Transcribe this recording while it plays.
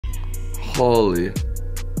Holy.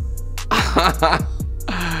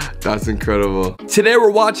 That's incredible. Today we're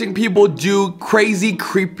watching people do crazy,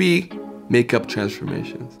 creepy makeup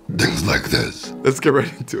transformations. Things like this. Let's get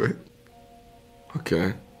right into it.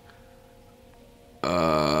 Okay.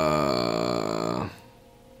 Oh,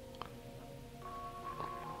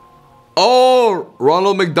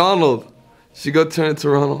 Ronald McDonald. She got turned into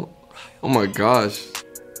Ronald. Oh my gosh.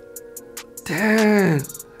 Damn.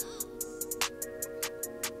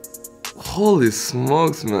 Holy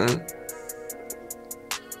smokes, man.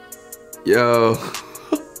 Yo.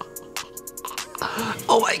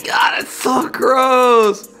 Oh my god, that's so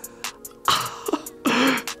gross.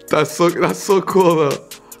 That's so cool though.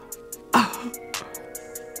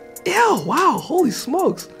 Ew, wow, holy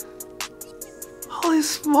smokes. Holy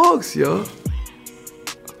smokes, yo.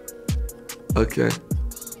 Okay.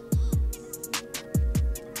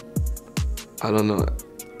 I don't know.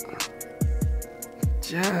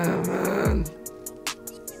 Yeah, man.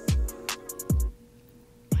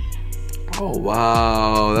 Oh,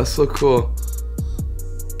 wow. That's so cool.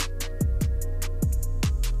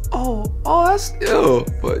 Oh, that's ew.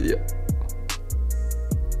 But yeah.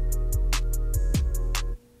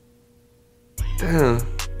 Damn.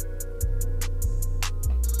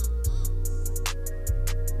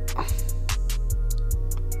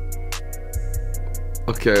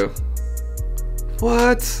 Okay.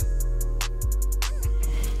 What?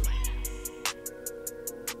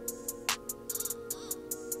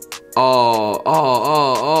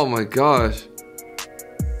 Oh my gosh.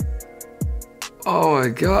 Oh my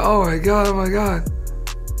god, oh my god, oh my god.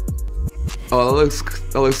 Oh,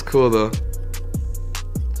 that looks cool though.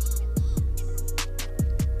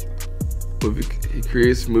 He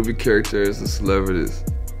creates movie characters and celebrities.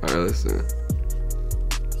 Alright, listen.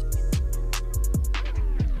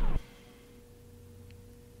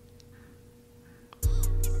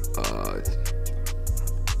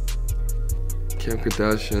 Kim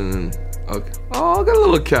Kardashian. Okay. Oh, I got a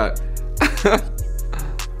little cat.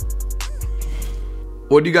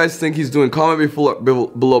 What do you guys think he's doing? Comment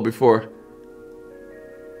below before.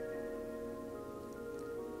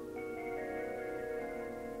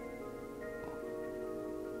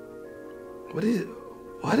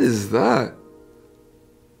 What is that?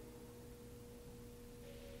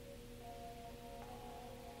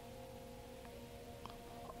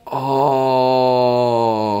 Oh,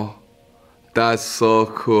 that's so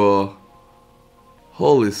cool.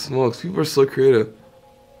 Holy smokes, people are so creative.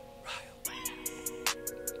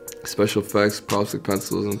 Special effects, props like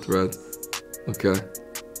pencils and threads. Okay.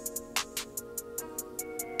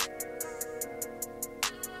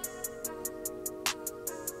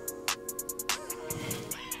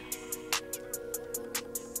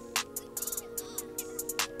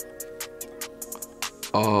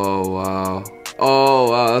 Oh wow. Oh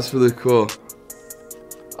wow, that's really cool.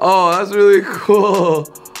 Oh, that's really cool.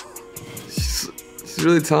 She's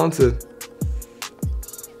really talented.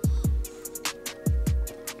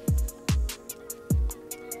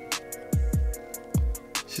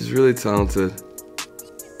 She's really talented.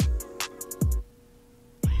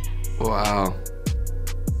 Wow.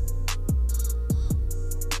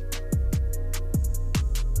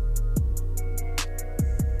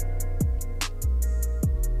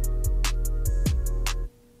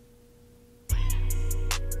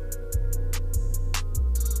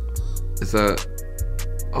 Is that?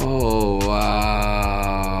 Oh,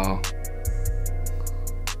 wow.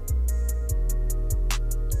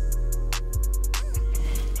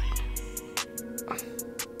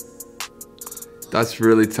 That's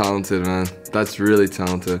really talented, man. That's really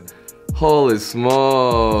talented. Holy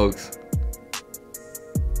smokes.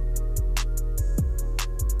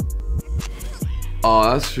 Oh,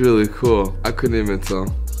 that's really cool. I couldn't even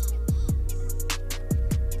tell.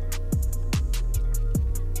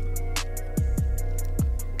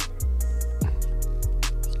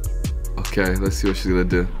 Okay, let's see what she's gonna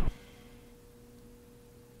do.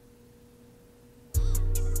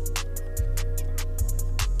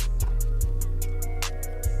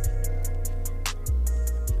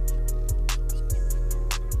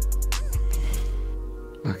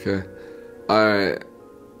 Okay. Alright.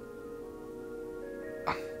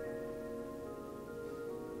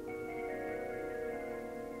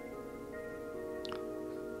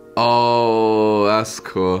 Oh, that's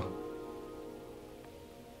cool.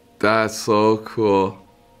 That's so cool.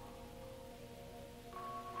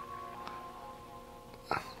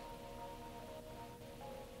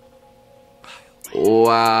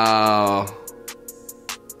 Wow.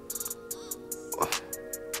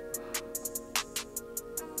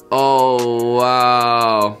 Oh,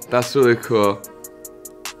 wow. That's really cool.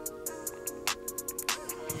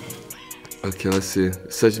 Okay, let's see.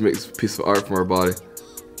 It says she makes a piece of art from her body.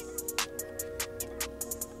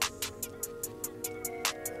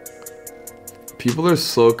 People are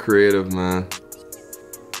so creative, man.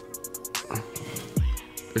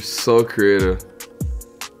 They're so creative.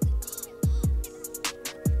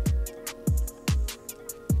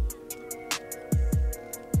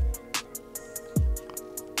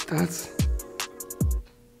 That's...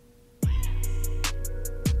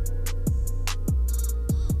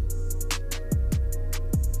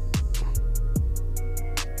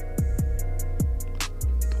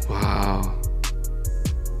 Wow.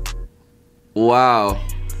 Wow.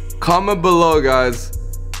 Comment below, guys.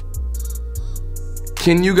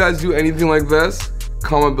 Can you guys do anything like this?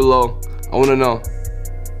 Comment below. I want to know.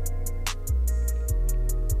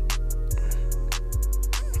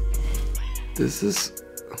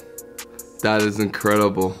 That is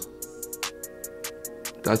incredible.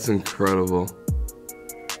 That's incredible.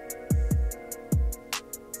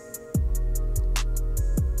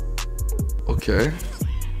 Okay.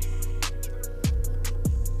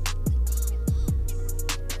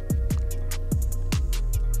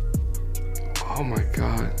 Oh my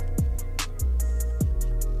God.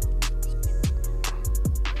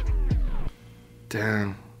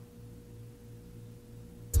 Damn.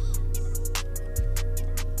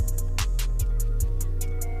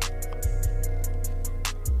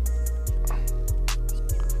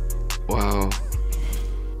 Wow.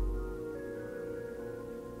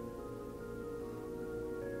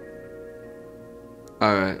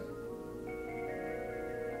 All right.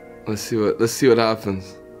 Let's see what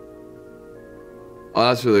happens. Oh,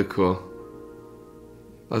 that's really cool.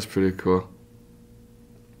 That's pretty cool.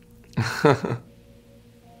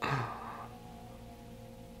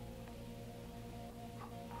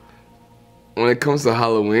 When it comes to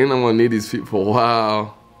Halloween, I'm gonna need these people.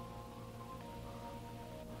 Wow.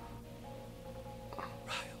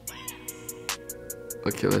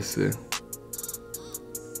 Okay, let's see.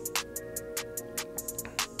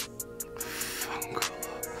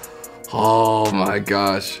 Oh my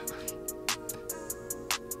gosh.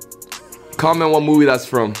 Comment what movie that's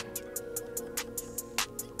from.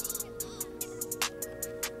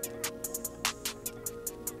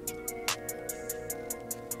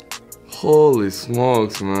 Holy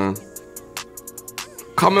smokes, man.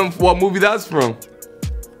 Comment what movie that's from.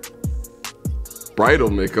 Bridal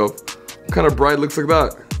makeup. What kind of bride looks like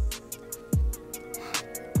that?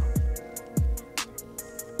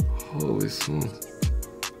 Holy smokes.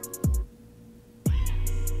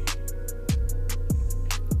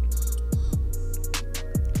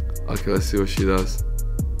 Okay, let's see what she does.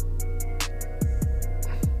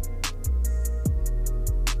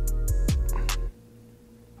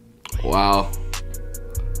 Wow.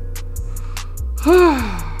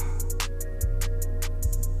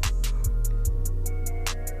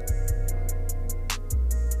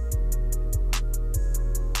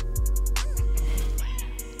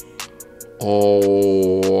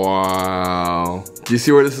 Oh, wow. Do you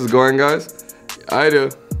see where this is going, guys? I do.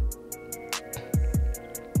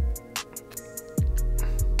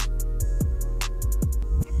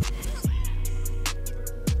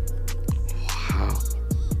 Wow.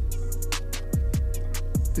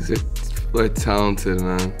 These are like talented,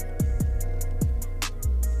 man.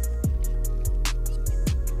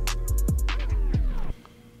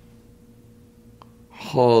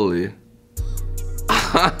 Holy.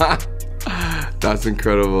 That's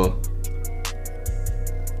incredible.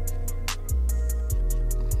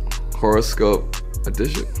 Horoscope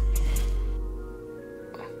edition.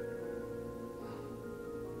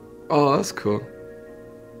 Oh, that's cool.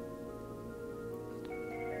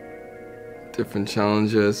 Different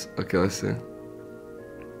challenges. Okay, let's see.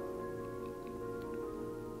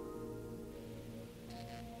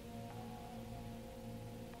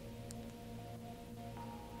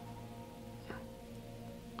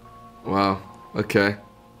 Wow. Okay.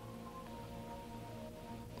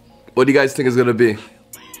 What do you guys think is gonna be?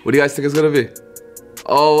 What do you guys think is gonna be?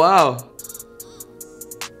 Oh, wow.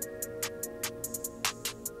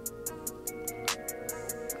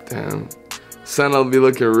 Damn. Sana'll be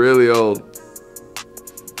looking really old.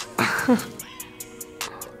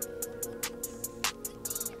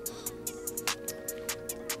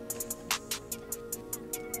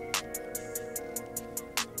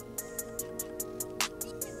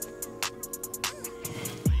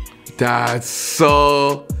 That's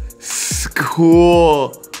so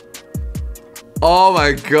cool. Oh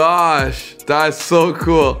my gosh. That's so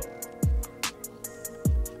cool.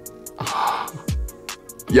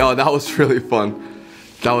 Yo, that was really fun.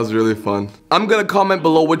 That was really fun. I'm gonna comment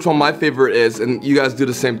below which one my favorite is, and you guys do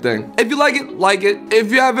the same thing. If you like it, like it.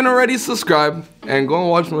 If you haven't already, subscribe, and go and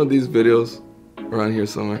watch one of these videos around here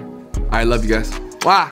somewhere. I love you guys. Wow.